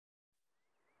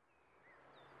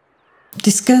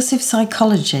Discursive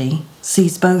psychology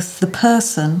sees both the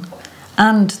person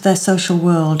and their social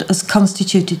world as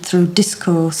constituted through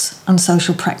discourse and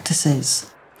social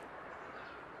practices.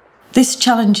 This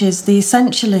challenges the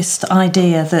essentialist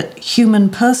idea that human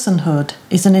personhood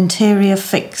is an interior,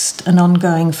 fixed and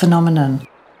ongoing phenomenon,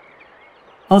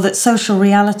 or that social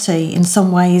reality in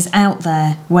some way is out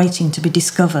there waiting to be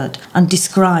discovered and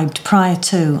described prior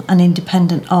to and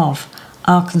independent of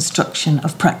our construction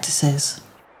of practices.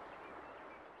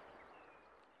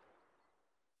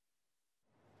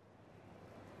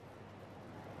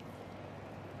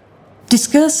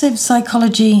 Discursive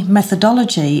psychology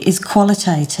methodology is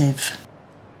qualitative,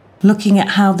 looking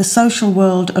at how the social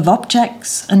world of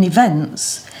objects and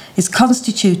events is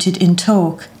constituted in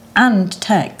talk and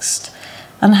text,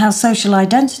 and how social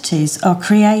identities are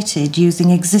created using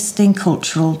existing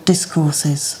cultural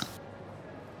discourses.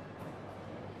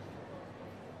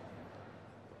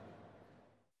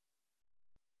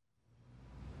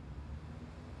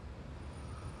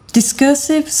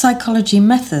 Discursive psychology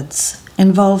methods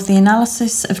involve the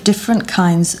analysis of different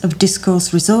kinds of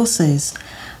discourse resources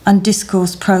and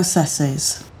discourse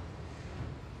processes.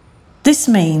 This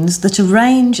means that a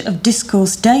range of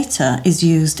discourse data is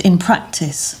used in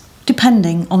practice,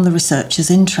 depending on the researcher's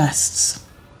interests.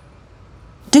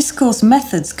 Discourse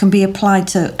methods can be applied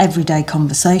to everyday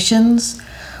conversations,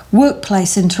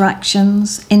 workplace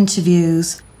interactions,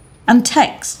 interviews, and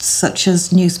texts such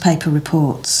as newspaper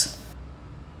reports.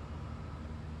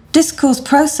 Discourse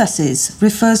processes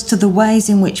refers to the ways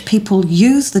in which people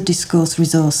use the discourse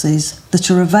resources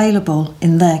that are available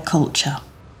in their culture.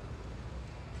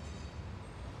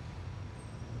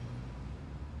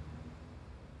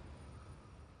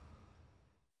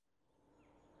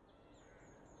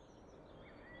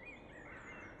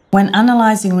 When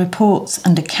analysing reports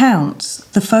and accounts,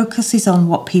 the focus is on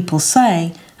what people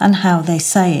say and how they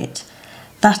say it.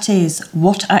 That is,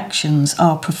 what actions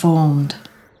are performed.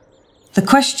 The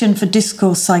question for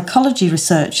discourse psychology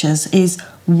researchers is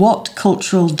what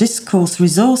cultural discourse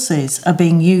resources are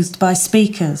being used by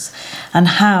speakers and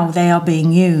how they are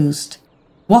being used.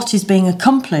 What is being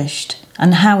accomplished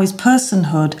and how is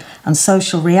personhood and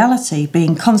social reality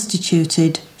being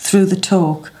constituted through the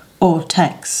talk or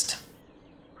text.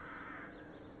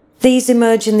 These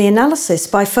emerge in the analysis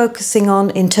by focusing on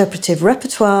interpretive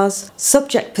repertoires,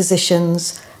 subject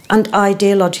positions, and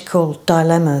ideological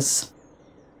dilemmas.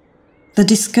 The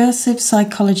discursive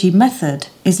psychology method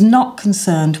is not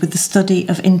concerned with the study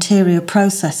of interior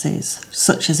processes,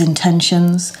 such as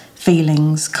intentions,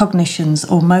 feelings, cognitions,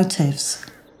 or motives.